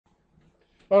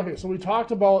Okay, so we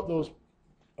talked about those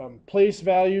place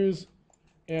values,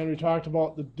 and we talked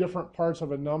about the different parts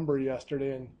of a number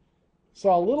yesterday, and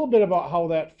saw a little bit about how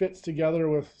that fits together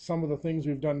with some of the things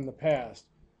we've done in the past.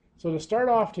 So to start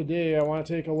off today, I want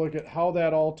to take a look at how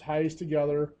that all ties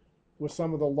together with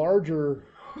some of the larger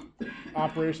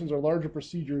operations or larger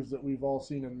procedures that we've all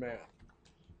seen in math,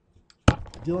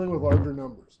 dealing with larger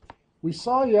numbers. We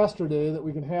saw yesterday that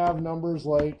we can have numbers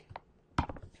like,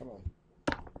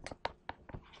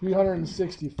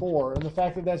 364, and the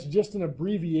fact that that's just an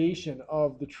abbreviation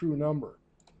of the true number.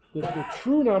 The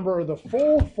true number, or the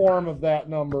full form of that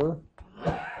number,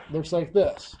 looks like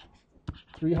this: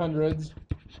 3 hundreds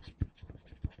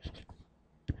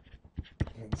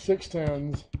and 6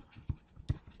 tens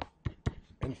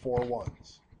and 4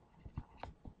 ones.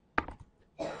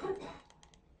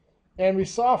 And we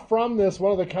saw from this,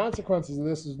 one of the consequences of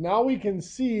this is now we can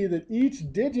see that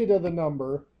each digit of the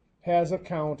number has a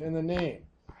count in the name.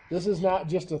 This is not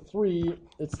just a 3,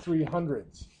 it's 3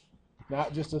 hundreds.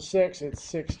 Not just a 6, it's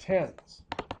 6 tens.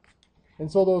 And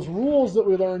so those rules that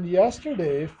we learned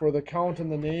yesterday for the count in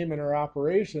the name in our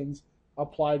operations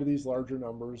apply to these larger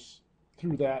numbers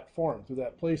through that form, through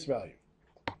that place value.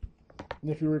 And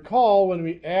if you recall, when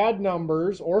we add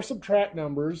numbers or subtract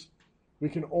numbers, we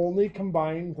can only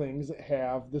combine things that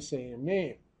have the same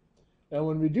name. And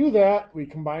when we do that, we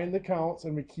combine the counts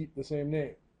and we keep the same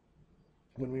name.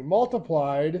 When we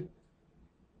multiplied,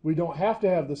 we don't have to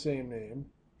have the same name,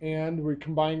 and we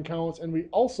combine counts and we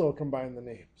also combine the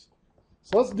names.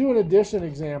 So let's do an addition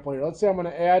example here. Let's say I'm going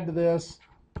to add to this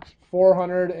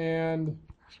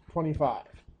 425.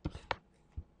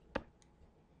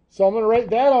 So I'm going to write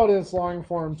that out in its long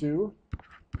form too.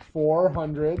 4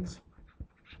 hundreds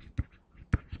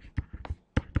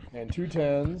and 2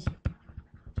 tens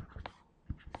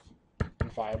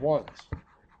and 5 ones.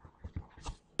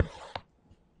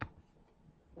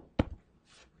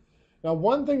 Now,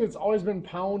 one thing that's always been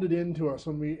pounded into us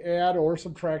when we add or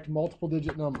subtract multiple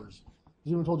digit numbers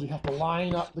is even told you have to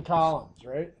line up the columns,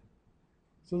 right?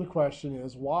 So the question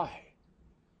is, why?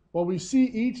 Well, we see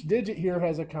each digit here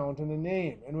has a count and a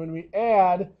name. And when we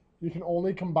add, you can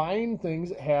only combine things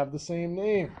that have the same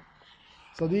name.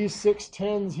 So these 6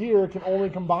 tens here can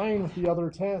only combine with the other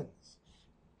tens.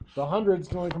 The hundreds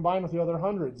can only combine with the other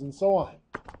hundreds, and so on.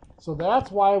 So that's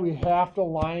why we have to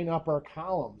line up our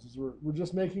columns. We're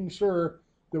just making sure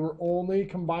that we're only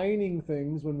combining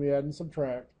things when we add and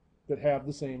subtract that have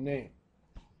the same name.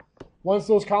 Once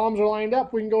those columns are lined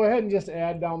up, we can go ahead and just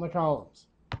add down the columns.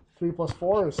 3 plus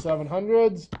 4 is 7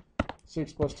 hundreds.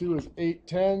 6 plus 2 is 8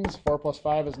 tens. 4 plus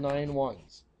 5 is 9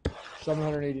 ones.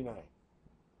 789.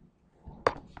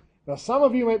 Now, some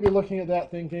of you might be looking at that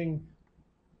thinking,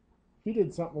 he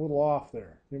did something a little off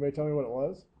there. Anybody tell me what it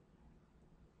was?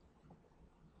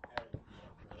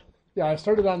 Yeah, I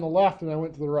started on the left and I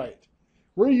went to the right.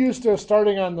 We're used to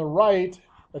starting on the right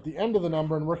at the end of the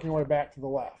number and working our way back to the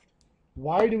left.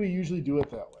 Why do we usually do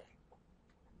it that way?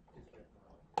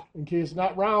 In case,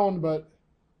 not round, but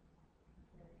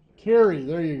carry.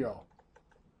 There you go.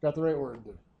 Got the right word.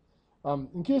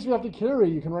 In case we have to carry,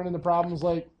 you can run into problems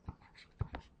like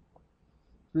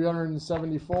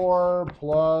 374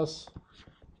 plus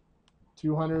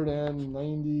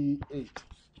 298.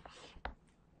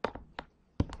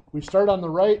 We start on the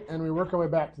right and we work our way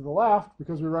back to the left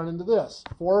because we run into this.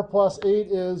 4 plus 8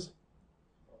 is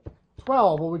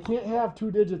 12. Well, we can't have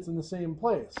two digits in the same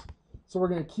place. So we're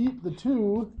going to keep the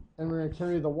 2 and we're going to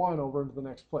carry the 1 over into the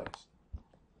next place.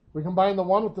 We combine the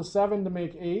 1 with the 7 to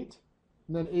make 8.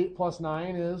 And then 8 plus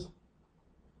 9 is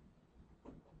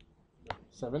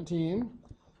 17.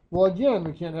 Well, again,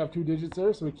 we can't have two digits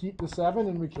there, so we keep the 7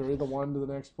 and we carry the 1 to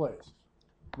the next place.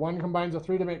 1 combines a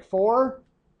 3 to make 4.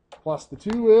 Plus the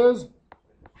 2 is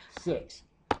 6.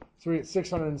 So we get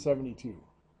 672.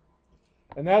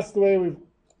 And that's the way we've,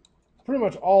 pretty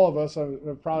much all of us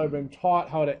have probably been taught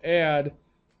how to add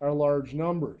our large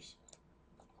numbers,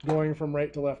 going from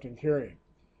right to left and carrying.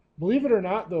 Believe it or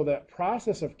not, though, that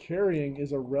process of carrying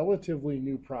is a relatively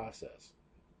new process.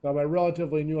 Now, by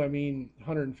relatively new, I mean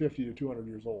 150 to 200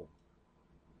 years old.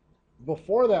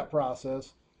 Before that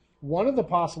process, one of the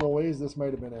possible ways this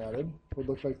might have been added would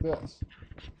look like this.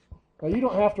 Now, you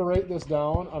don't have to write this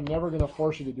down. I'm never going to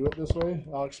force you to do it this way.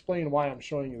 I'll explain why I'm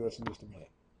showing you this in just a minute.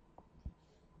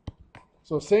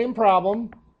 So same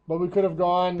problem, but we could have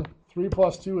gone 3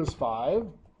 plus 2 is 5.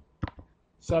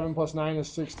 7 plus 9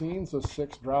 is 16, so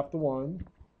 6 drop the 1.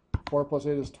 4 plus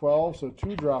 8 is 12, so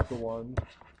 2 drop the 1.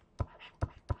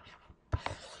 You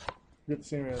get the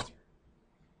same answer.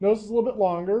 Notice it's a little bit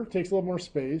longer, takes a little more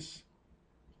space.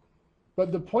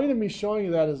 But the point of me showing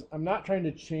you that is I'm not trying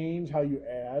to change how you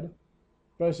add.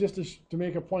 But it's just to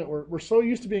make a point where we're so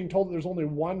used to being told that there's only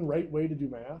one right way to do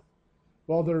math.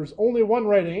 Well, there's only one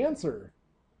right answer,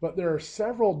 but there are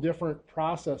several different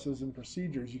processes and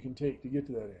procedures you can take to get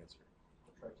to that answer.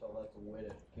 Try to tell that to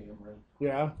Whit, Cameron.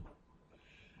 Yeah.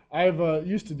 I've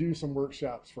used to do some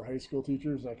workshops for high school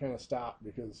teachers, and I kind of stopped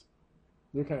because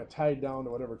they're kind of tied down to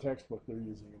whatever textbook they're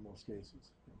using in most cases.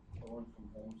 I went from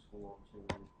homeschool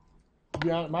to...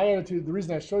 Yeah, my attitude, the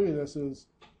reason I show you this is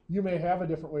you may have a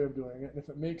different way of doing it, and if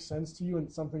it makes sense to you and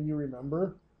it's something you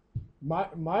remember,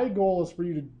 my goal is for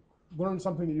you to learn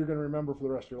something that you're going to remember for the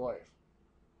rest of your life.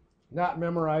 Not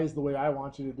memorize the way I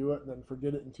want you to do it and then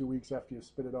forget it in 2 weeks after you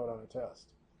spit it out on a test.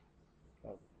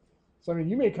 So, I mean,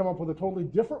 you may come up with a totally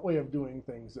different way of doing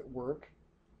things that work.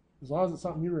 As long as it's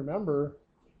something you remember,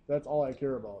 that's all I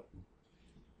care about.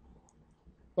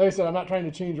 Like I said, I'm not trying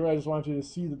to change your way. I just want you to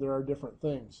see that there are different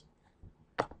things.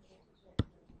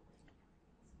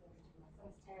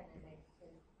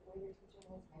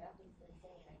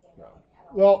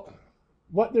 Well,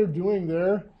 what they're doing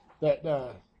there, what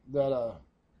do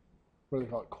they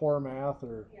call it, core math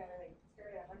or? Yeah, like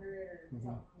start at 100 or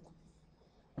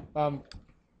something.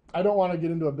 I don't want to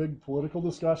get into a big political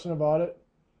discussion about it.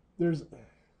 And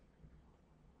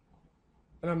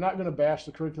I'm not going to bash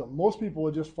the curriculum. Most people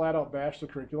would just flat out bash the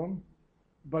curriculum,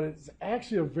 but it's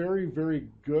actually a very, very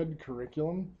good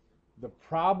curriculum. The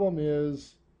problem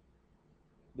is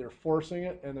they're forcing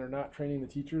it and they're not training the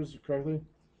teachers correctly.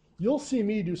 You'll see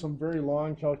me do some very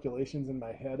long calculations in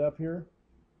my head up here.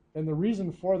 And the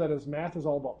reason for that is math is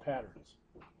all about patterns.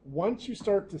 Once you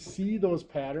start to see those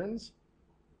patterns,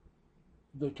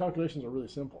 the calculations are really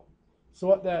simple. So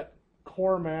what that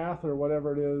core math or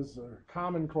whatever it is, or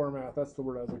common core math, that's the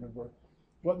word I was looking for.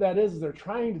 What that is they're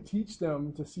trying to teach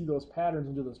them to see those patterns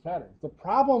and do those patterns. The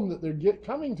problem that they're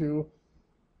coming to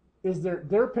is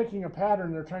they're picking a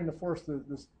pattern. They're trying to force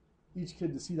each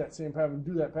kid to see that same pattern and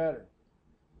do that pattern.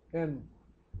 And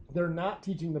they're not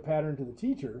teaching the pattern to the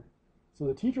teacher, so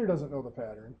the teacher doesn't know the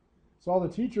pattern. So all the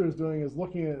teacher is doing is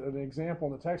looking at an example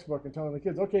in the textbook and telling the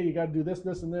kids, okay, you got to do this,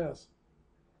 this, and this.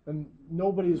 And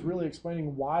nobody's really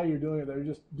explaining why you're doing it. They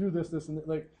just do this, this, and this.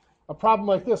 Like a problem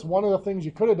like this, one of the things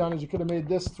you could have done is you could have made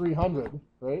this 300,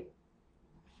 right?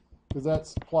 Because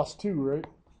that's plus 2, right?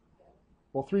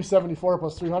 Well, 374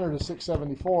 plus 300 is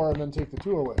 674, and then take the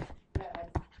 2 away. Yeah,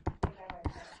 that's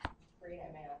great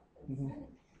at math. Mm-hmm.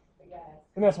 But yeah,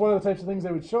 And that's one of the types of things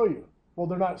they would show you. Well,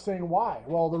 they're not saying why.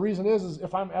 Well, the reason is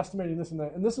if I'm estimating this and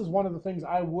that, and this is one of the things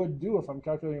I would do if I'm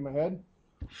calculating in my head.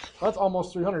 That's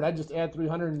almost 300. I'd just add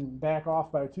 300 and back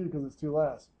off by 2 because it's 2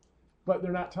 less. But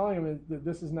they're not telling them that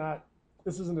this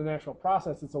isn't an actual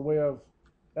process. It's a way of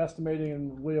estimating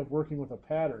and a way of working with a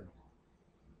pattern.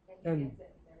 And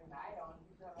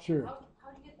sure. How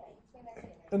do you get that? Explain that to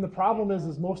me. And the problem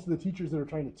is most of the teachers that are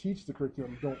trying to teach the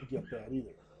curriculum don't get that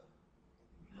either.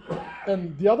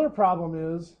 And the other problem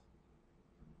is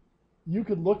you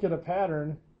could look at a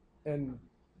pattern and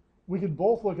we could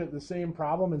both look at the same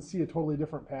problem and see a totally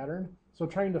different pattern. So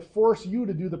trying to force you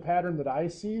to do the pattern that I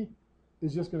see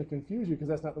is just going to confuse you because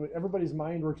that's not the way. Everybody's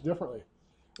mind works differently.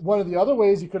 One of the other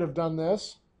ways you could have done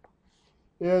this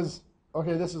is,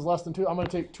 okay, this is less than 2. I'm going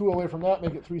to take 2 away from that,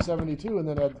 make it 372, and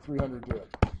then add the 300 to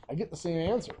it. I get the same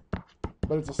answer,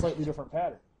 but it's a slightly different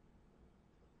pattern.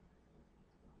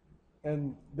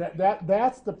 And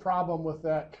that's the problem with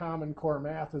that Common Core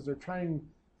math is they're trying,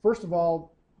 first of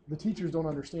all, the teachers don't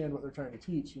understand what they're trying to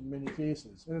teach in many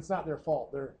cases, and it's not their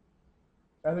fault.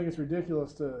 I think it's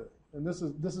ridiculous and this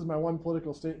is my one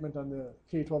political statement on the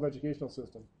K-12 educational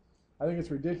system. I think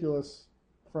it's ridiculous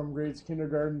from grades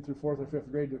kindergarten through 4th or 5th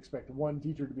grade to expect one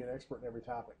teacher to be an expert in every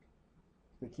topic.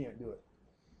 They can't do it.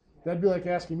 That'd be like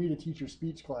asking me to teach your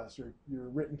speech class or your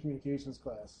written communications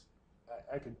class.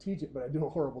 I could teach it, but I do a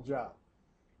horrible job.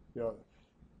 You know,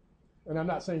 and I'm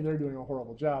not saying they're doing a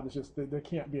horrible job. It's just they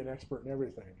can't be an expert in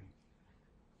everything.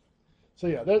 So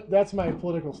yeah, that's my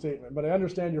political statement. But I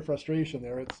understand your frustration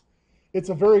there. It's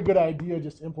a very good idea,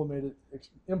 just implemented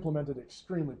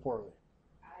extremely poorly.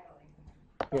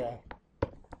 Yeah.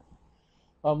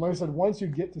 Like I said, once you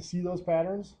get to see those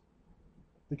patterns,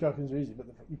 the calculations are easy. But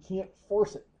you can't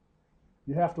force it.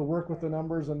 You have to work with the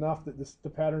numbers enough that the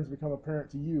patterns become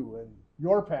apparent to you, and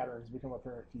your patterns become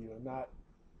apparent to you, and not,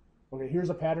 okay,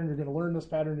 here's a pattern, you're going to learn this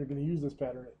pattern, you're going to use this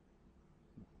pattern.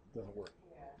 It doesn't work.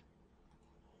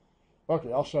 Yeah.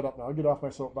 Okay, I'll shut up now. I'll get off my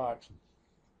soapbox.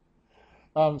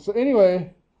 So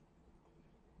anyway,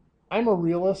 I'm a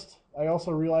realist. I also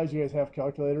realize you guys have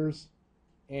calculators,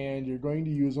 and you're going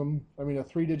to use them. I mean, a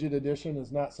 3-digit addition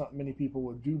is not something many people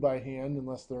would do by hand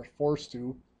unless they're forced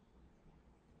to.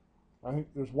 I think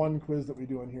there's one quiz that we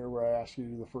do in here where I ask you to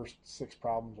do the first 6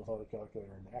 problems without a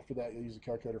calculator, and after that you'll use a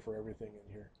calculator for everything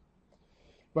in here.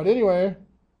 But anyway,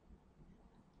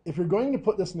 if you're going to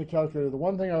put this in the calculator, the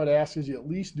one thing I would ask is you at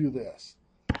least do this.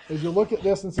 Is you look at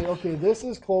this and say, okay, this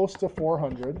is close to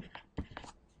 400.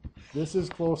 This is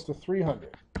close to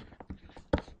 300.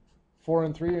 4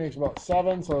 and 3 makes about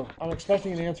 7, so I'm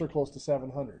expecting an answer close to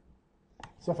 700.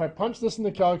 So if I punch this in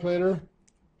the calculator,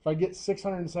 if I get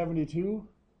 672,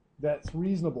 that's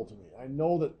reasonable to me. I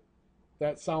know that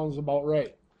that sounds about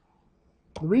right.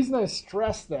 The reason I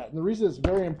stress that, and the reason it's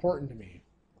very important to me,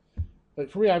 like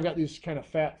for me, I've got these kind of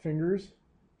fat fingers,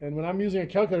 and when I'm using a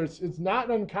calculator, it's not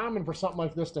uncommon for something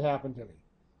like this to happen to me.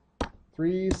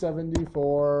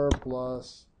 374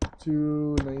 plus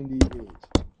 298.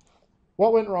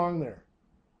 What went wrong there?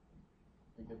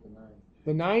 You get the 9.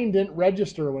 The 9 didn't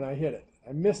register when I hit it.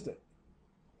 I missed it.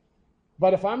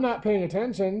 But if I'm not paying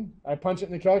attention, I punch it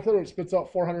in the calculator, it spits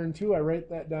out 402, I write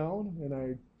that down, and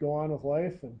I go on with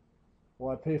life, and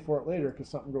well, I pay for it later because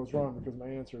something goes wrong because my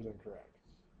answer is incorrect.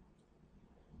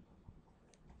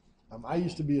 I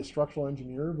used to be a structural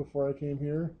engineer before I came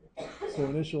here, so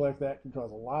an issue like that can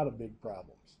cause a lot of big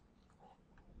problems.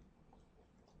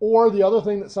 Or the other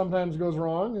thing that sometimes goes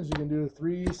wrong is you can do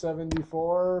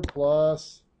 374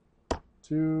 plus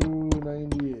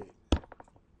 298.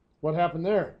 What happened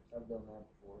there? I've done that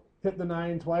before. Hit the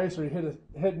 9 twice, or you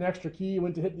hit an extra key, you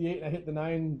went to hit the 8, and I hit the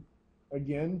 9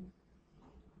 again.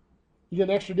 You get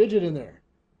an extra digit in there.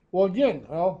 Well, again,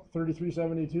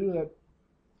 3372, that's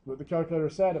what the calculator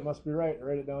said, it must be right. I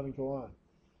write it down and go on.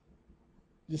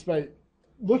 Just by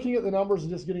looking at the numbers and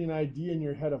just getting an idea in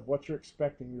your head of what you're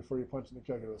expecting before you punch in the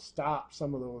calculator, stop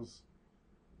some of those.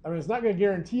 I mean, it's not going to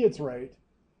guarantee it's right.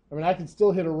 I mean, I can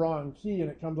still hit a wrong key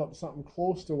and it comes up with something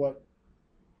close to what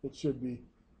it should be,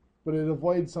 but it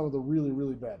avoids some of the really,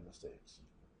 really bad mistakes.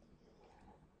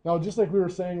 Now, just like we were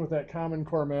saying with that Common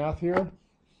Core math here,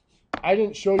 I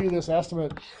didn't show you this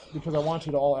estimate because I want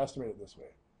you to all estimate it this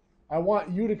way. I want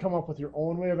you to come up with your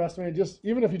own way of estimating,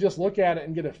 even if you just look at it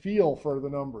and get a feel for the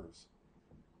numbers.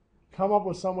 Come up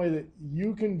with some way that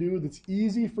you can do that's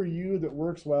easy for you, that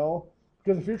works well.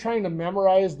 Because if you're trying to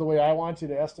memorize the way I want you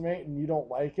to estimate and you don't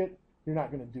like it, you're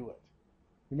not going to do it.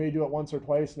 You may do it once or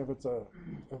twice, and if it's a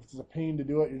pain to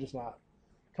do it, you're just not.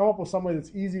 Come up with some way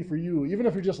that's easy for you. Even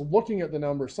if you're just looking at the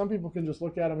numbers, some people can just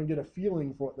look at them and get a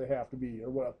feeling for what they have to be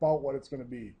or about what it's going to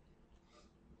be.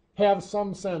 Have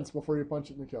some sense before you punch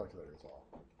it in the calculator is all.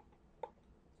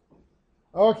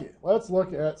 Okay, let's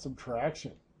look at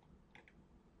subtraction.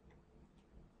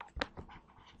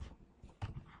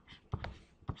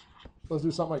 Let's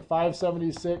do something like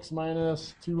 576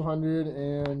 minus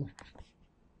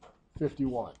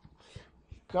 251.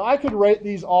 Now I could write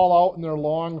these all out in their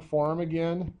long form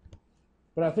again,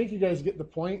 but I think you guys get the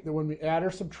point that when we add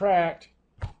or subtract,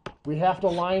 we have to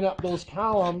line up those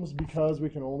columns because we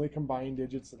can only combine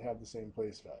digits that have the same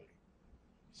place value.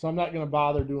 So I'm not going to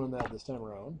bother doing that this time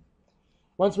around.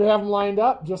 Once we have them lined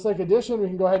up, just like addition, we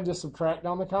can go ahead and just subtract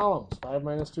down the columns. 5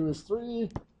 minus 2 is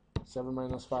 3, 7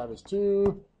 minus 5 is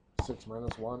 2, 6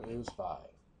 minus 1 is 5.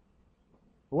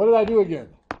 What did I do again?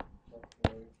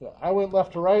 Yeah, I went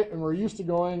left to right, and we're used to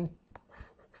going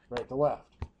right to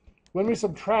left. When we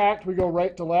subtract, we go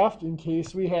right to left in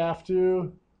case we have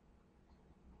to.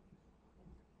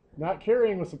 Not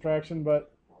carrying with subtraction,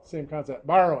 but same concept.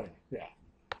 Borrowing, yeah.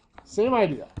 Same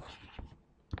idea.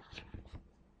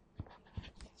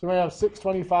 So we have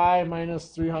 625 minus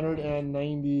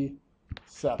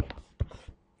 397.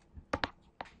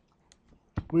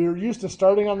 We are used to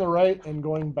starting on the right and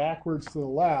going backwards to the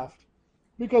left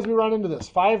because we run into this.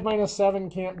 5 minus 7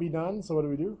 can't be done, so what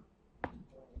do?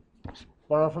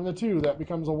 Borrow from the 2. That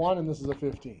becomes a 1, and this is a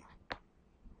 15.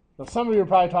 Now, some of you are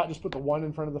probably taught just put the 1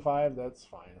 in front of the 5. That's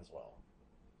fine as well.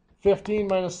 15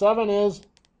 minus 7 is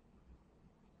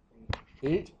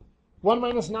 8. 1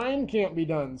 minus 9 can't be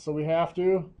done, so we have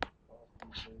to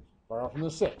borrow from the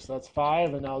 6. That's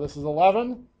 5, and now this is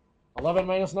 11. 11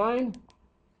 minus 9,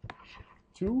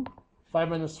 2. 5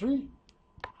 minus 3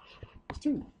 is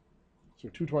 2. So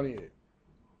 228.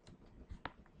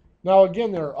 Now,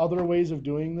 again, there are other ways of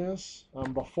doing this.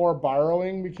 Before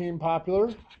borrowing became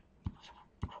popular,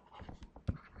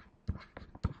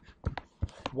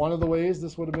 one of the ways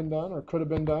this would have been done, or could have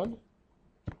been done,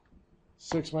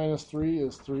 6 minus 3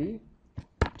 is 3.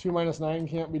 2 minus 9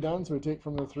 can't be done, so we take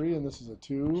from the 3, and this is a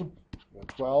 2, a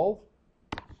 12.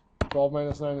 12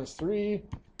 minus 9 is 3.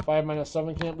 5 minus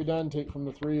 7 can't be done, take from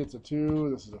the 3, it's a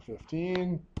 2. This is a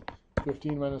 15.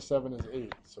 15 minus 7 is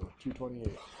 8, so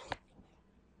 228.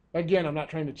 Again, I'm not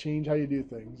trying to change how you do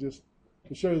things, just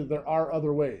to show you that there are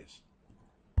other ways.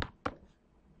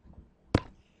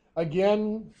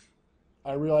 Again,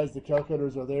 I realize the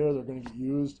calculators are there, they're going to get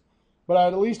used. But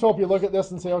I'd at least hope you look at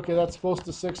this and say, okay, that's close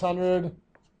to 600,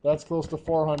 that's close to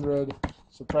 400,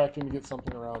 subtracting to get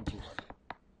something around 200.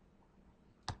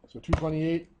 So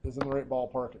 228 is in the right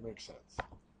ballpark, it makes sense.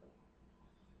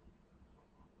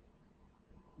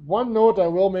 One note I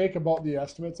will make about the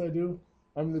estimates I do.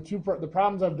 I mean, the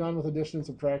problems I've done with addition and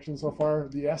subtraction so far,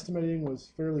 the estimating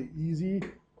was fairly easy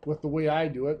with the way I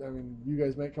do it. I mean, you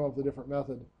guys might come up with a different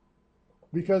method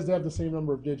because they have the same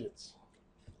number of digits.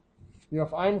 You know,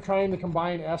 if I'm trying to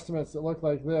combine estimates that look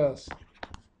like this,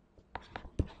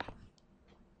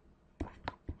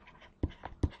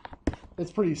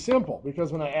 it's pretty simple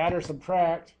because when I add or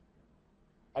subtract,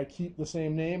 I keep the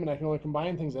same name and I can only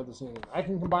combine things that have the same name. I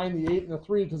can combine the 8 and the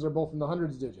 3 because they're both in the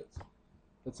hundreds digits.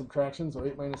 It's subtraction, so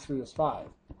 8 minus 3 is 5.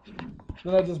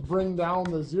 Then I just bring down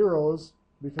the zeros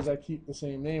because I keep the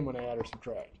same name when I add or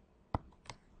subtract.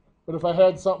 But if I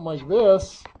had something like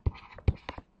this,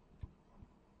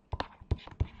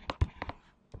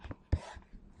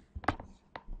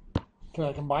 can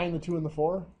I combine the 2 and the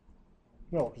 4?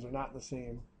 No, because they're not in the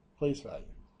same place value.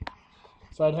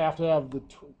 So I'd have to have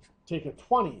take a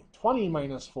 20. 20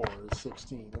 minus 4 is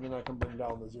 16, and then I can bring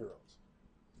down the zeros.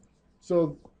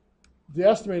 So the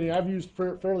estimating, I've used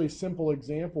fairly simple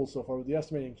examples so far, but the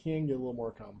estimating can get a little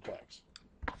more complex.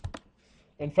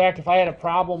 In fact, if I had a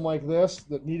problem like this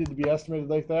that needed to be estimated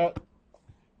like that,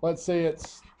 let's say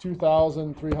it's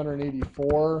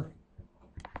 2,384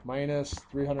 minus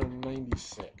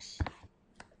 396.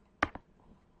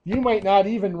 You might not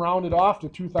even round it off to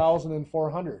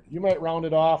 2,400. You might round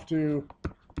it off to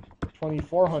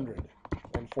 2,400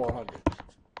 and 400,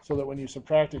 so that when you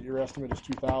subtract it, your estimate is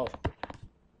 2,000.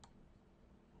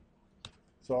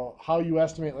 So how you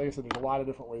estimate, like I said, there's a lot of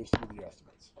different ways to do the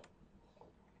estimates.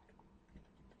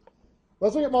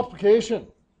 Let's look at multiplication.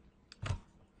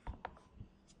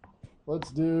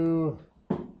 Let's do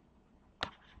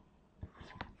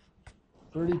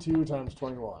 32 times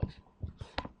 21.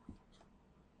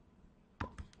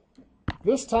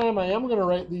 This time I am going to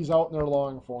write these out in their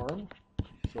long form.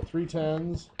 So 3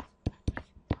 10s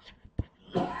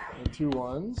and 2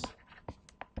 1s.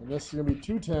 And this is going to be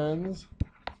 2 10s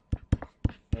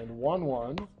and 1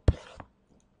 1.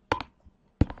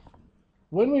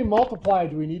 When we multiply,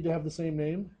 do we need to have the same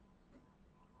name?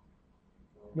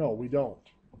 No, we don't.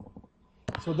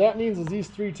 So that means that these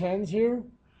 3 10s here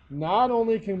not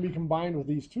only can be combined with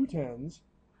these 2 10s,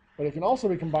 but it can also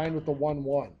be combined with the 1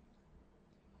 1.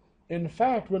 In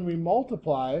fact, when we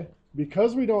multiply,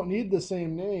 because we don't need the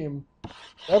same name,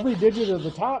 every digit of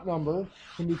the top number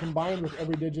can be combined with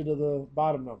every digit of the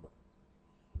bottom number.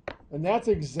 And that's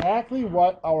exactly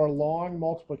what our long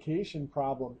multiplication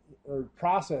problem or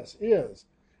process is.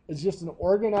 It's just an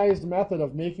organized method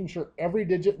of making sure every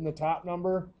digit in the top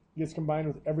number gets combined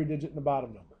with every digit in the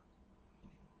bottom number.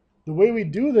 The way we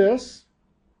do this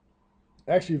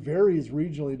actually varies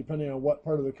regionally depending on what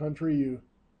part of the country you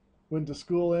went to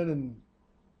school in, and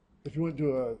if you went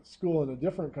to a school in a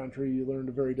different country, you learned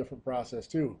a very different process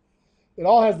too. It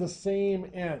all has the same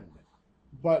end,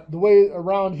 but the way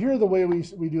around here, the way we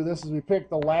do this is we pick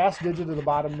the last digit of the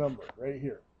bottom number right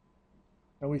here,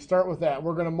 and we start with that.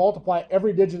 We're going to multiply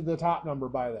every digit of the top number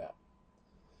by that.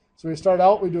 So we start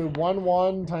out, we do 1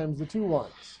 1 times the 2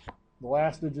 1s. The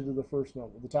last digit of the first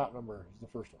number, the top number is the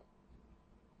first one.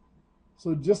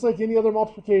 So just like any other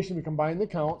multiplication, we combine the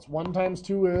counts. 1 times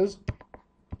 2 is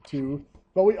 2.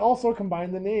 But we also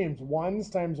combine the names.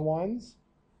 1s times 1s,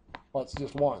 well, it's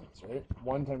just 1s, right?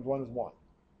 1 times 1 is 1.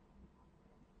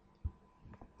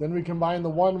 Then we combine the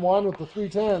 1 1 with the 3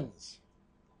 10s.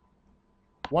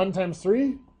 1 times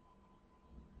 3,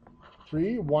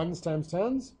 3. 1s times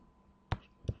 10s,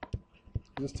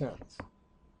 just 10s.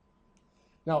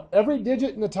 Now, every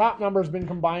digit in the top number has been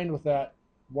combined with that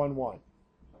 1 1.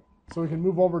 So we can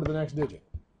move over to the next digit.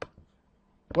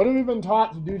 What have we been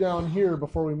taught to do down here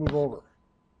before we move over?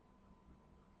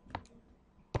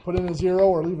 Put in a 0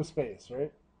 or leave a space,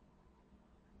 right?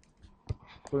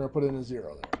 We're going to put in a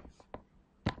 0 there.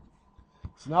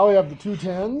 So now we have the 2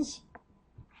 10s.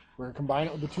 We're going to combine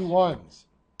it with the 2 1s.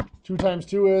 2 times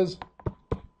 2 is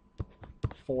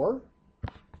 4.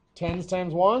 10s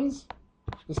times 1s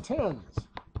is 10s.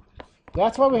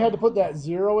 That's why we had to put that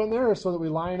 0 in there, so that we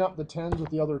line up the 10s with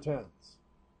the other 10s.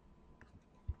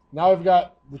 Now we've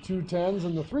got the 2 10s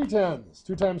and the 3 10s.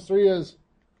 2 times 3 is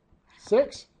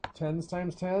 6. 10s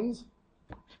times 10s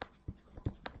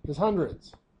is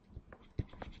hundreds.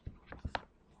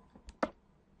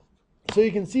 So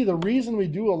you can see the reason we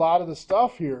do a lot of the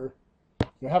stuff here,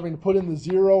 having to put in the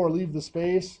 0 or leave the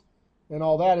space and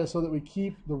all that, is so that we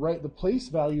keep the place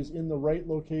values in the right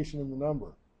location in the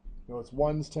number. You know, it's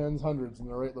ones, tens, hundreds in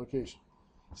the right location.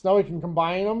 So now we can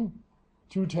combine them.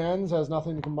 2 tens has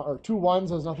nothing to combine, or 2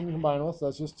 ones has nothing to combine with. So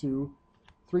that's just 2.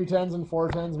 3 tens and 4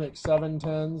 tens make 7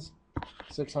 tens,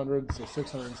 600, so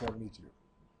 672.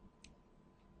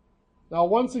 Now,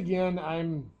 once again, I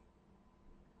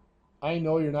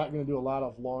know you're not going to do a lot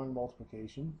of long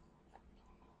multiplication.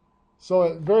 So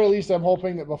at very least, I'm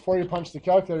hoping that before you punch the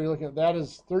calculator, you're looking at that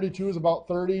as 32 is about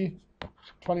 30,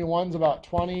 21 is about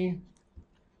 20,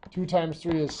 2 times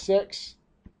 3 is 6,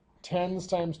 tens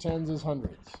times tens is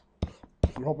hundreds.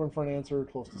 You're hoping for an answer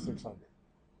close to 600.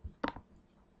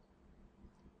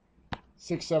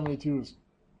 672 is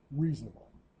reasonable.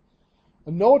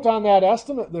 A note on that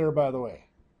estimate there, by the way.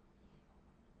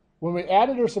 When we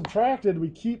added or subtracted, we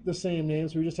keep the same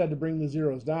names. We just had to bring the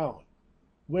zeros down.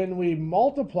 When we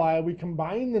multiply, we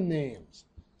combine the names.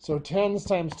 So tens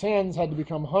times tens had to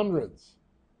become hundreds.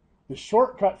 The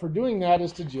shortcut for doing that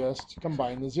is to just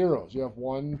combine the zeros. You have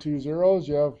 1, 2 zeros,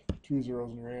 you have 2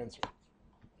 zeros in your answer.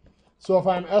 So if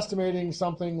I'm estimating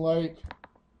something like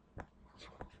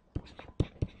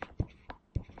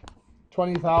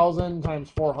 20,000 times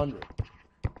 400,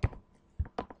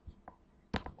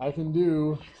 I can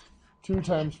do 2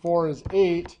 times 4 is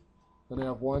 8, then I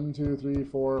have 1, 2, 3,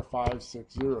 4, 5,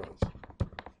 6 zeros.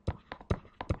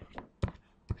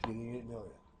 Getting 8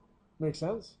 million. Make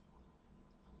sense?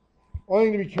 Only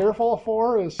thing to be careful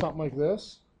for is something like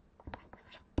this.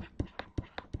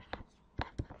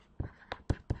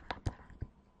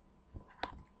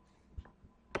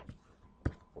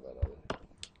 Pull that out of here.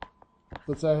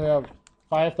 Let's say I have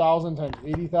 5,000 times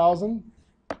 80,000.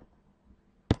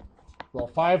 Well,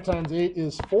 5 times 8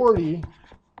 is 40.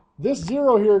 This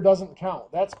 0 here doesn't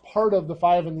count. That's part of the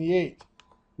 5 and the 8.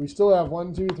 We still have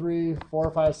 1, 2, 3,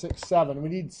 4, 5, 6, 7. We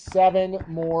need 7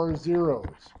 more zeros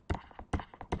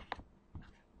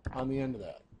on the end of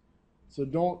that. So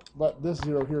don't let this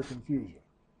 0 here confuse you.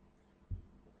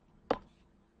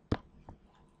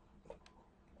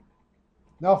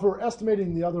 Now, if we're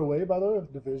estimating the other way, by the way,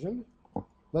 division,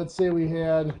 let's say we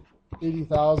had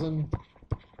 80,000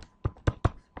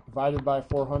 divided by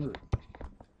 400.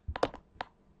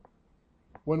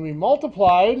 When we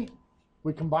multiplied,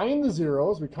 we combined the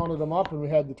zeros, we counted them up, and we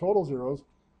had the total zeros.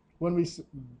 When we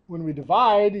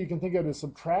divide, you can think of it as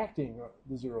subtracting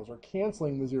the zeros or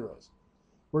canceling the zeros.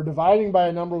 We're dividing by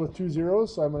a number with 2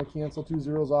 zeros, so I'm going to cancel 2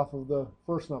 zeros off of the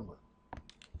first number.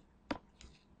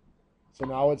 So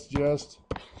now it's just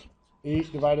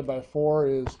 8 divided by 4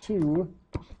 is 2,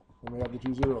 and we have the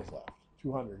 2 zeros left.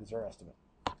 200 is our estimate.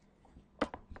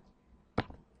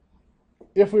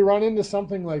 If we run into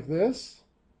something like this,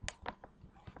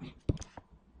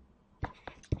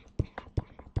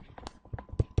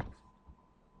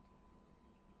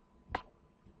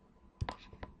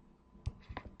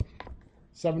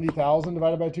 $70,000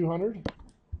 divided by 200.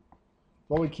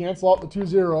 Well, we cancel out the 2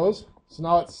 zeros, so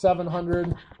now it's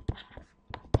 700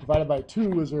 divided by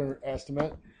 2 is our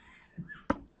estimate.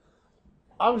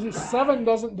 Obviously, 7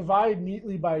 doesn't divide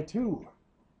neatly by 2.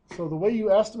 So the way you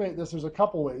estimate this, there's a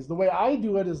couple ways. The way I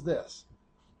do it is this.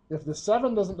 If the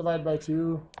 7 doesn't divide by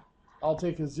 2, I'll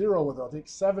take a 0 with it. I'll take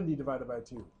 70 divided by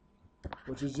 2,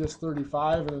 which is just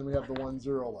 35, and then we have the 1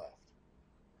 0 left.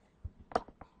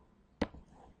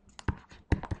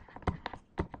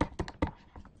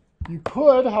 You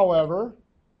could, however,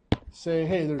 say,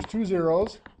 hey, there's 2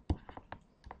 zeros.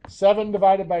 7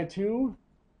 divided by 2,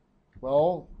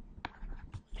 well,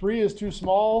 3 is too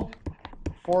small,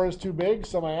 4 is too big,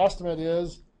 so my estimate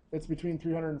is it's between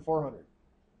 300 and 400.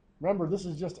 Remember, this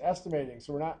is just estimating,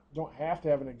 so don't have to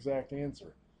have an exact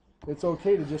answer. It's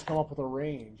okay to just come up with a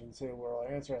range and say, well,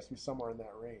 our answer has to be somewhere in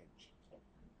that range.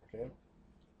 Okay?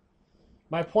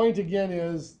 My point again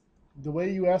is, the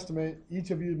way you estimate,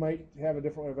 each of you might have a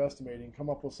different way of estimating. Come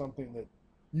up with something that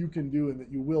you can do and that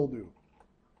you will do.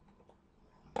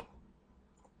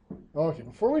 Okay,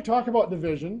 before we talk about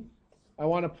division, I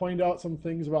want to point out some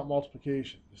things about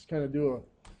multiplication. Just kind of do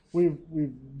we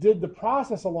did the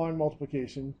process along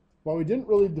multiplication, but we didn't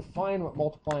really define what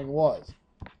multiplying was.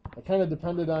 It kind of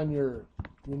depended on your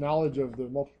knowledge of the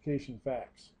multiplication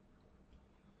facts.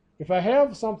 If I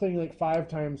have something like 5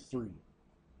 times 3,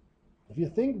 if you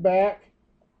think back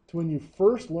to when you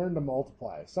first learned to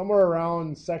multiply, somewhere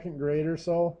around 2nd grade or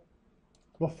so,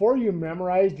 before you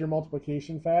memorized your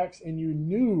multiplication facts and you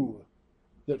knew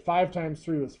that 5 times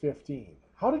 3 was 15,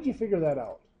 how did you figure that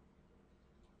out?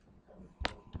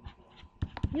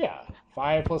 Yeah,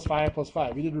 5 plus 5 plus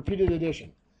 5. You did repeated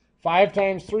addition. 5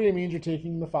 times 3 means you're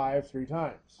taking the 5 3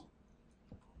 times.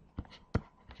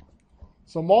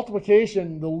 So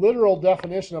multiplication, the literal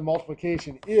definition of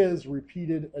multiplication is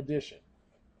repeated addition.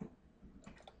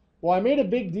 Well, I made a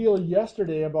big deal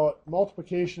yesterday about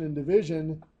multiplication and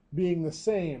division being the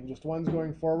same, just one's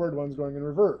going forward, one's going in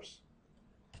reverse.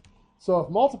 So if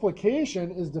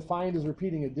multiplication is defined as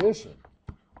repeating addition,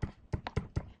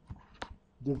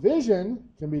 division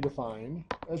can be defined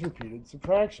as repeated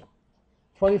subtraction.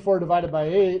 24 divided by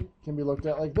 8 can be looked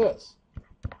at like this.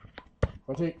 If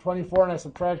I take 24 and I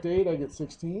subtract 8, I get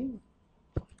 16.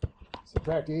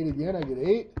 Subtract 8 again, I get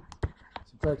 8.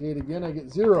 Subtract 8 again, I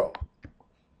get 0.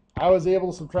 I was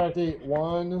able to subtract 8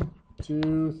 1,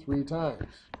 2, 3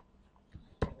 times.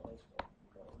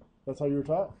 That's how you were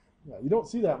taught? Yeah, you don't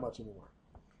see that much anymore.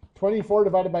 24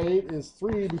 divided by 8 is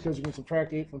 3 because you can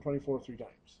subtract 8 from 24 3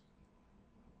 times.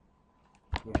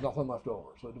 There's nothing left over,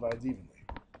 so it divides evenly.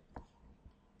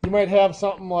 You might have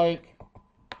something like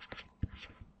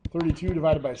 32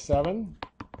 divided by 7.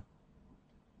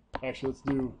 Actually, let's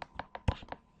do,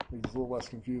 make this a little less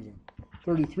confusing.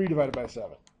 33 divided by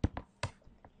 7.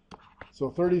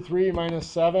 So 33 minus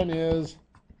 7 is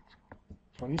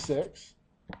 26.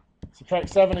 Subtract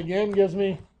 7 again gives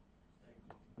me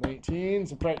 19.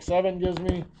 Subtract 7 gives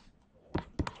me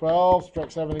 12.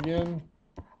 Subtract 7 again,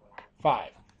 5.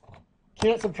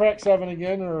 Can't subtract 7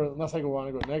 again, or unless I want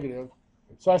to go negative.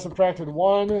 So I subtracted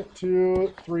 1,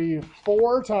 2, 3,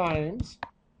 4 times.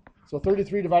 So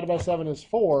 33 divided by 7 is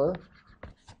 4.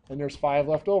 And there's 5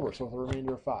 left over, so the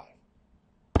remainder of 5.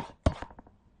 If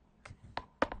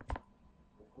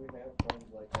we have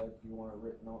things like that, if you want it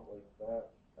written out like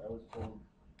that, I was told,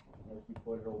 like you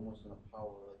put it almost in a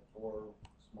power, like 4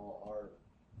 small r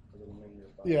for the remainder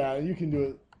of 5. Yeah, you can do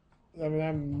it. I mean,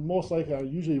 I'm most likely, I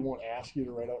usually won't ask you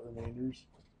to write out remainders.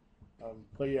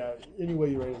 But yeah, any way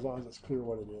you write it, as long as it's clear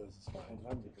what it is, it's fine.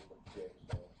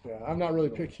 I'm not really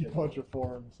picky about your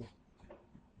forms.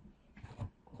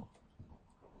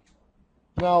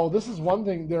 Now, this is one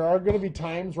thing. There are going to be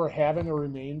times where having a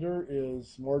remainder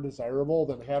is more desirable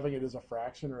than having it as a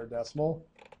fraction or a decimal.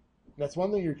 That's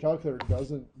one thing your calculator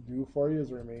doesn't do for you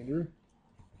is a remainder.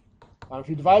 If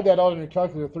you divide that out in your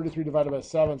calculator, 33 divided by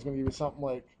 7 is going to give you something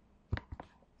like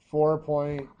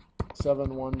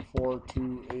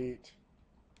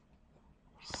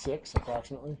 4.714286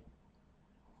 approximately.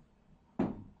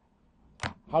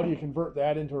 How do you convert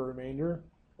that into a remainder?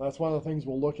 Well, that's one of the things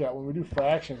we'll look at when we do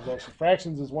fractions. Actually,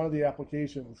 fractions is one of the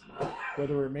applications where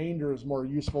the remainder is more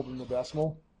useful than the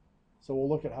decimal. So we'll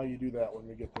look at how you do that when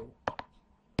we get there.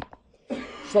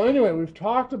 So anyway, we've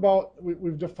talked about,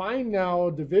 we've defined now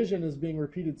division as being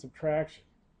repeated subtraction.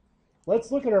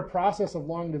 Let's look at our process of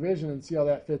long division and see how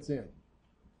that fits in.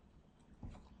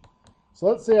 So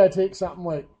let's say I take something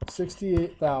like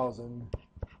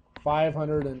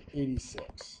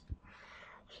 68,586.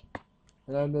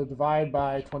 And I'm going to divide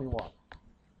by 21.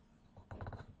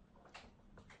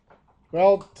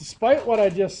 Well, despite what I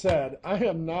just said, I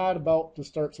am not about to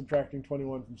start subtracting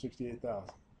 21 from 68,000.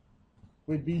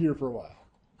 We'd be here for a while.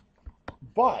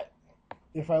 But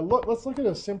if I look, let's look at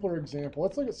a simpler example.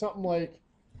 Let's look at something like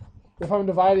if I'm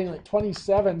dividing like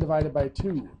 27 divided by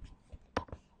 2.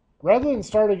 Rather than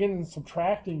start again and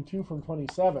subtracting 2 from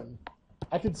 27,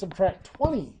 I could subtract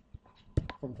 20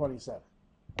 from 27.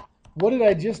 What did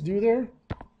I just do there?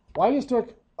 Well, I just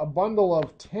took a bundle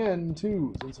of 10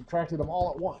 2s and subtracted them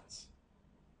all at once.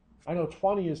 I know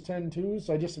 20 is 10 2s,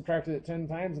 so I just subtracted it 10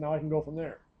 times, and now I can go from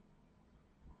there.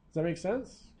 Does that make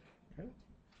sense? Okay.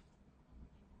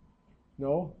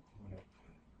 No?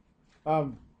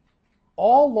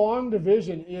 All long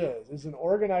division is an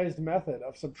organized method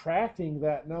of subtracting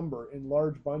that number in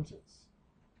large bunches.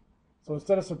 So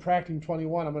instead of subtracting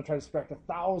 21, I'm going to try to subtract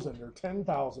 1,000 or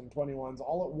 10,000 21s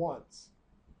all at once,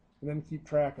 and then keep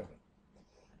track of it.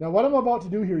 Now, what I'm about to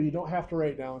do here, you don't have to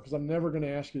write down, because I'm never going to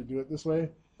ask you to do it this way,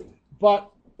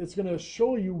 but it's going to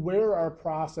show you where our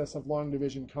process of long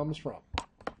division comes from.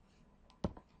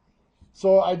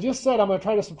 So I just said I'm going to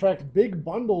try to subtract big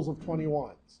bundles of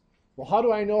 21s. Well, how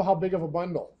do I know how big of a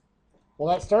bundle?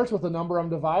 Well, that starts with the number I'm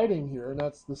dividing here, and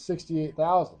that's the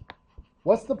 68,000.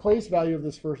 What's the place value of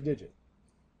this first digit?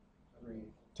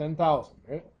 10,000,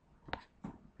 right?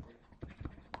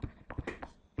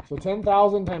 So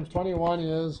 10,000 times 21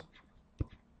 is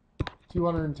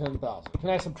 210,000. Can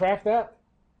I subtract that?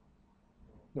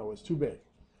 No, it's too big.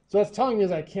 So that's telling me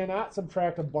is I cannot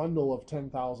subtract a bundle of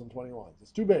 10,000 21s.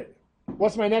 It's too big.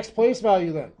 What's my next place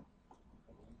value then?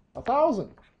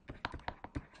 1,000.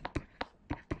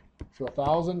 So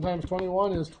 1,000 times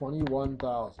 21 is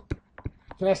 21,000.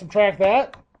 Can I subtract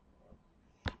that?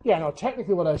 Yeah, no,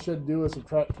 technically what I should do is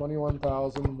subtract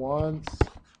 21,000 once,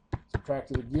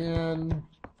 subtract it again,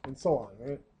 and so on,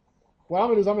 right? What I'm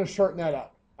going to do is I'm going to shorten that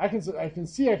up. I can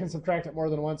see I can subtract it more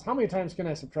than once. How many times can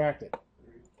I subtract it?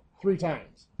 3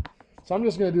 times. So So I'm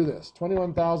just going to do this.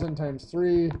 21,000 times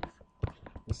 3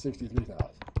 is 63,000.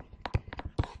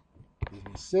 Gives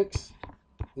me 6,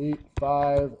 8,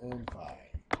 5, and 5.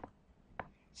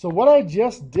 So what I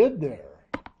just did there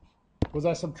was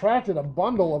I subtracted a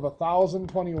bundle of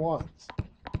 1,021s.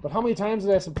 But how many times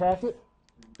did I subtract it?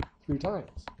 3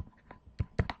 times.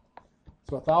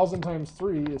 So 1,000 times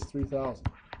 3 is 3,000.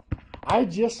 I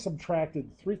just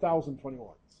subtracted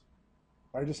 3,021s.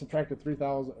 I just subtracted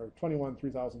 3,000 or 21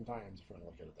 3,000 times if you want to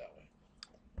look at it that way.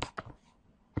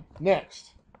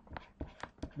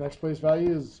 Next place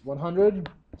value is 100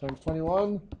 times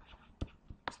 21.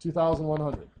 It's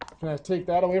 2,100. Can I take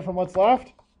that away from what's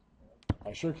left?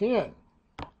 I sure can.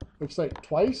 Looks like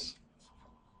twice.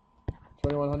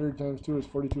 2,100 times 2 is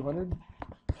 4,200.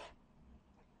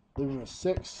 Leaving us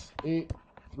 6, 8,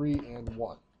 3, and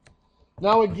 1.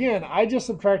 Now again, I just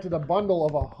subtracted a bundle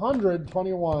of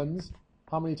 121s.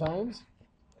 How many times?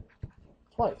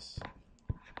 Twice.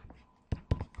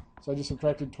 So I just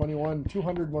subtracted 21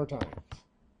 200 more times.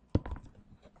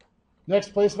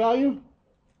 Next place value?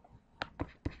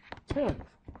 10.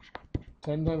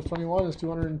 10 times 21 is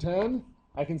 210.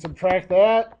 I can subtract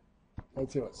that.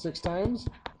 Let's see what, 6 times?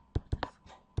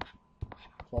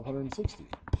 1,260.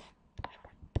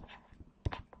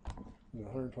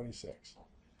 126.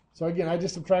 So again, I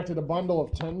just subtracted a bundle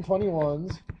of 10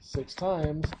 21s 6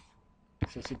 times.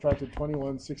 So subtracted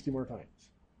 21 60 more times.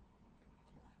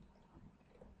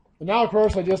 And now, of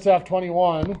course, I just have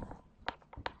 21.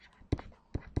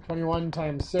 21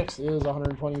 times 6 is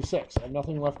 126. I have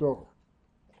nothing left over.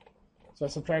 So I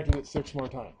subtracted it 6 more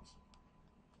times.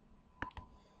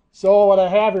 So what I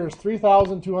have here is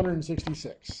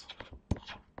 3,266.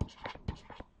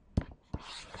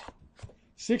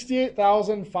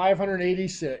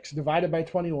 68,586 divided by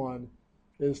 21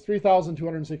 is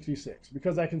 3,266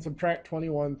 because I can subtract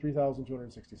 21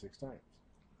 3,266 times.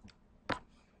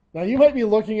 Now you might be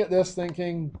looking at this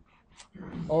thinking,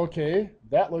 okay,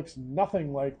 that looks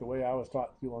nothing like the way I was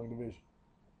taught through long division.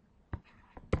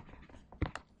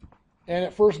 And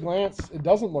at first glance, it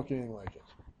doesn't look anything like it.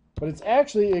 But it's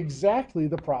actually exactly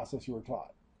the process you were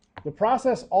taught. The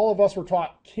process all of us were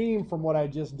taught came from what I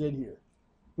just did here.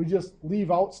 We just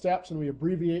leave out steps and we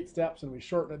abbreviate steps and we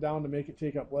shorten it down to make it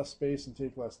take up less space and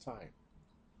take less time.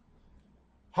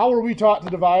 How were we taught to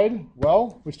divide?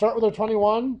 Well, we start with our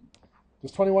 21.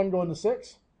 Does 21 go into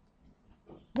 6?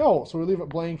 No, so we leave it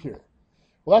blank here.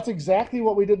 Well, that's exactly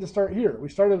what we did to start here. We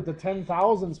started with the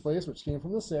 10,000s place, which came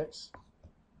from the 6.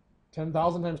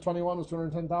 10,000 times 21 was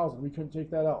 210,000. We couldn't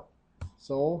take that out.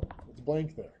 So it's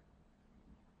blank there.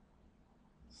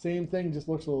 Same thing, just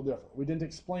looks a little different. We didn't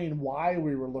explain why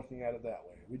we were looking at it that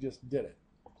way. We just did it.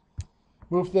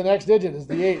 Move to the next digit is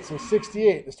the 8. So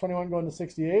 68. Does 21 go into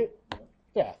 68?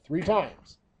 Yeah, 3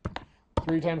 times.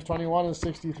 3 times 21 is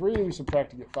 63. We subtract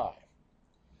to get 5.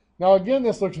 Now again,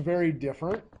 this looks very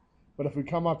different. But if we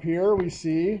come up here, we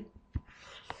see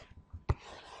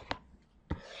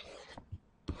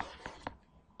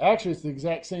actually it's the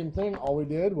exact same thing. All we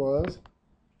did was,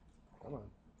 come on,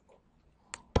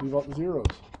 leave out the zeros.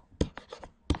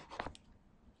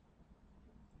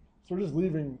 So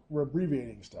we're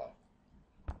abbreviating stuff.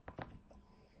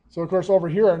 So of course over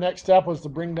here, our next step was to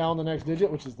bring down the next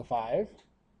digit, which is the 5.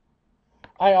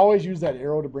 I always use that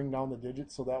arrow to bring down the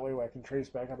digits, so that way I can trace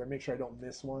back up and make sure I don't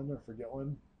miss one or forget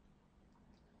one.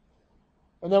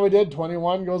 And then we did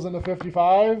 21 goes into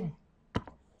 55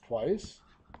 twice.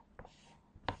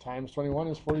 Times 21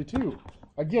 is 42.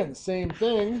 Again, same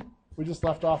thing. We just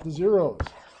left off the zeros.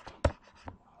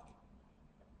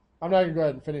 I'm not going to go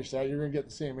ahead and finish that. You're going to get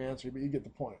the same answer, but you get the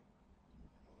point.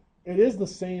 It is the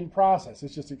same process.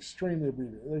 It's just extremely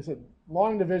abbreviated. Like I said,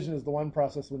 long division is the one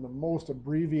process that's been the most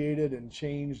abbreviated and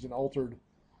changed and altered.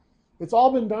 It's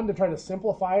all been done to try to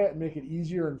simplify it and make it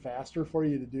easier and faster for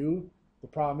you to do. The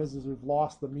problem is we've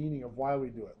lost the meaning of why we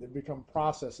do it. They've become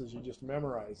processes you just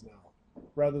memorize now,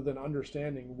 rather than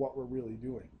understanding what we're really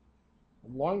doing.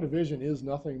 And long division is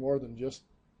nothing more than just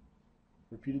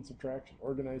repeated subtraction,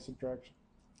 organized subtraction.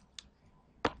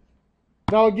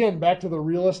 Now again, back to the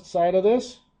realist side of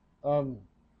this.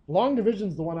 Long division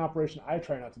is the one operation I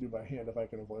try not to do by hand if I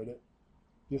can avoid it,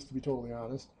 just to be totally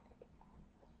honest.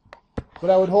 But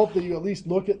I would hope that you at least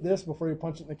look at this before you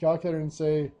punch it in the calculator and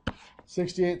say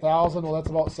 68,000, well that's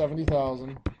about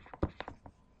 70,000.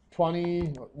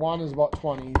 21 is about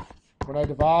 20. When I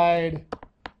divide,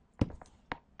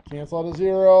 cancel out a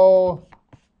 0.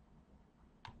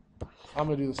 I'm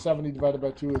going to do the 70 divided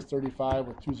by 2 is 35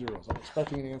 with 2 zeros. I'm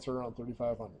expecting an answer around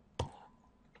 3,500.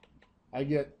 I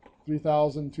get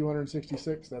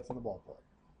 3,266. That's in the ballpark.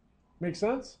 Make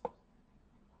sense?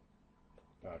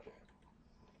 Okay.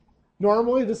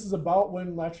 Normally, this is about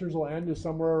when lectures will end, is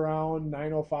somewhere around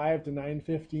 9:05 to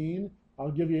 9:15. I'll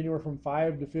give you anywhere from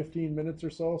 5 to 15 minutes or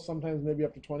so, sometimes maybe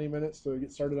up to 20 minutes to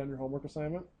get started on your homework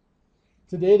assignment.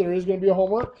 Today, there is going to be a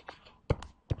homework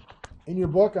in your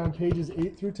book on pages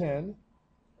 8 through 10.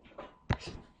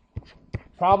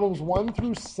 Problems 1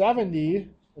 through 70,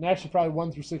 and actually probably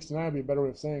 1 through 69 would be a better way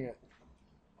of saying it.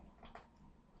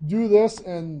 Do this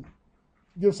and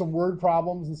give some word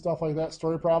problems and stuff like that,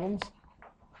 story problems.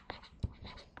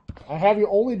 I have you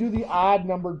only do the odd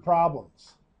numbered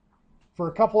problems for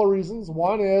a couple of reasons.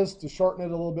 One is to shorten it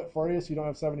a little bit for you so you don't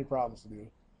have 70 problems to do.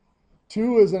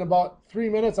 2 is in about 3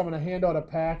 minutes I'm going to hand out a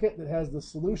packet that has the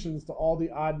solutions to all the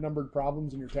odd numbered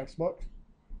problems in your textbook.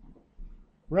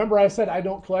 Remember I said I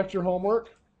don't collect your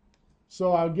homework,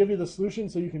 so I'll give you the solution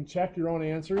so you can check your own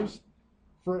answers.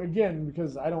 Again,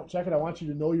 because I don't check it, I want you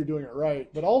to know you're doing it right.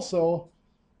 But also,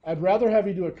 I'd rather have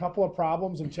you do a couple of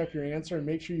problems and check your answer and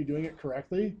make sure you're doing it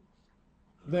correctly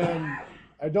than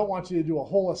I don't want you to do a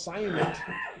whole assignment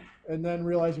and then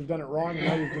realize you've done it wrong and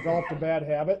now you've developed a bad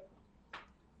habit.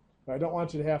 I don't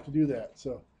want you to have to do that.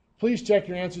 So please check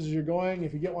your answers as you're going.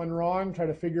 If you get one wrong, try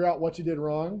to figure out what you did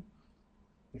wrong.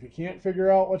 If you can't figure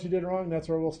out what you did wrong, that's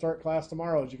where we'll start class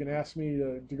tomorrow, is you can ask me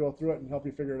to go through it and help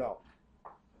you figure it out.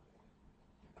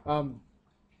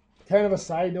 Kind of a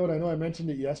side note, I know I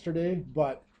mentioned it yesterday,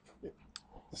 but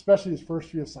especially these first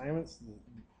few assignments, the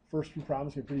first few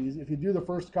problems are pretty easy. If you do the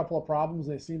first couple of problems,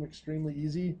 they seem extremely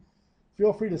easy,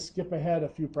 feel free to skip ahead a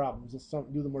few problems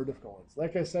and do the more difficult ones.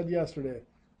 Like I said yesterday,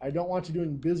 I don't want you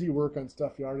doing busy work on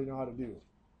stuff you already know how to do.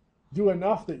 Do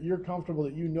enough that you're comfortable,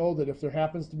 that you know that if there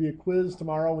happens to be a quiz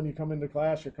tomorrow when you come into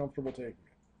class, you're comfortable taking it.